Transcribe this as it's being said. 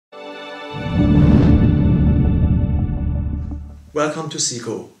Welcome to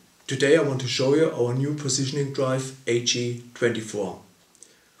SIKO. Today I want to show you our new positioning drive AG24.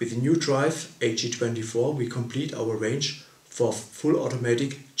 With the new drive AG24 we complete our range for full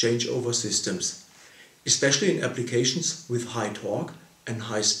automatic changeover systems. Especially in applications with high torque and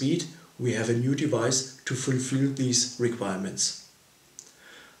high speed, we have a new device to fulfill these requirements.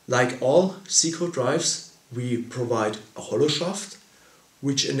 Like all SIKO drives, we provide a hollow shaft,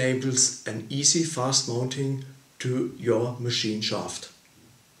 which enables an easy fast mounting to your machine shaft.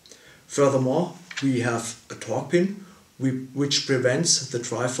 Furthermore, we have a torque pin which prevents the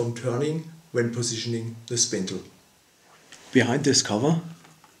drive from turning when positioning the spindle. Behind this cover,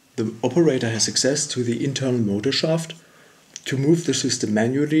 the operator has access to the internal motor shaft to move the system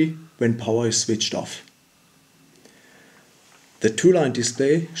manually when power is switched off. The two-line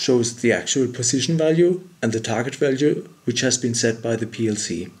display shows the actual position value and the target value which has been set by the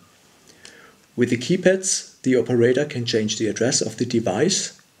PLC. With the keypads, the operator can change the address of the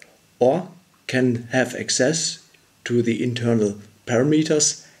device or can have access to the internal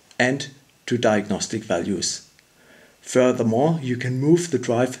parameters and to diagnostic values. Furthermore, you can move the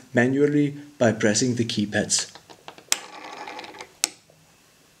drive manually by pressing the keypads.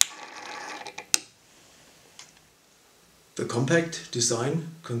 The compact design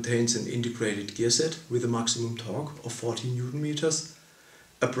contains an integrated gear set with a maximum torque of 40 Nm,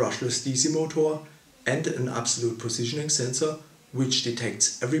 a brushless DC motor and an absolute positioning sensor which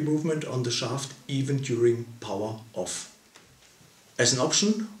detects every movement on the shaft even during power off. As an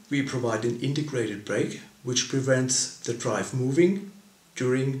option, we provide an integrated brake which prevents the drive moving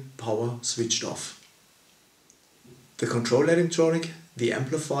during power switched off. The control electronic, the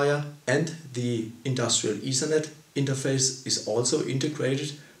amplifier and the industrial Ethernet interface is also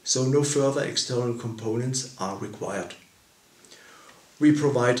integrated, so no further external components are required. We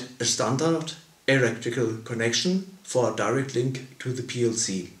provide a standard electrical connection for a direct link to the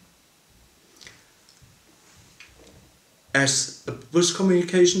PLC. As a bus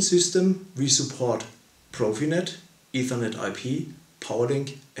communication system, we support Profinet, Ethernet IP,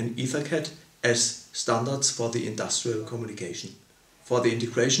 PowerLink and EtherCAT as standards for the industrial communication. For the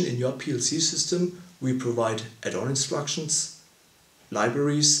integration in your PLC system, we provide add-on instructions,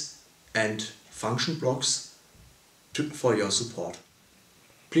 libraries and function blocks for your support.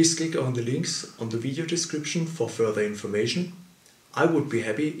 Please click on the links on the video description for further information. I would be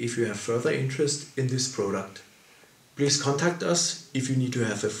happy if you have further interest in this product. Please contact us if you need to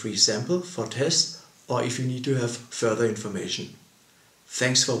have a free sample for test or if you need to have further information.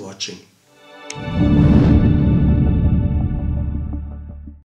 Thanks for watching.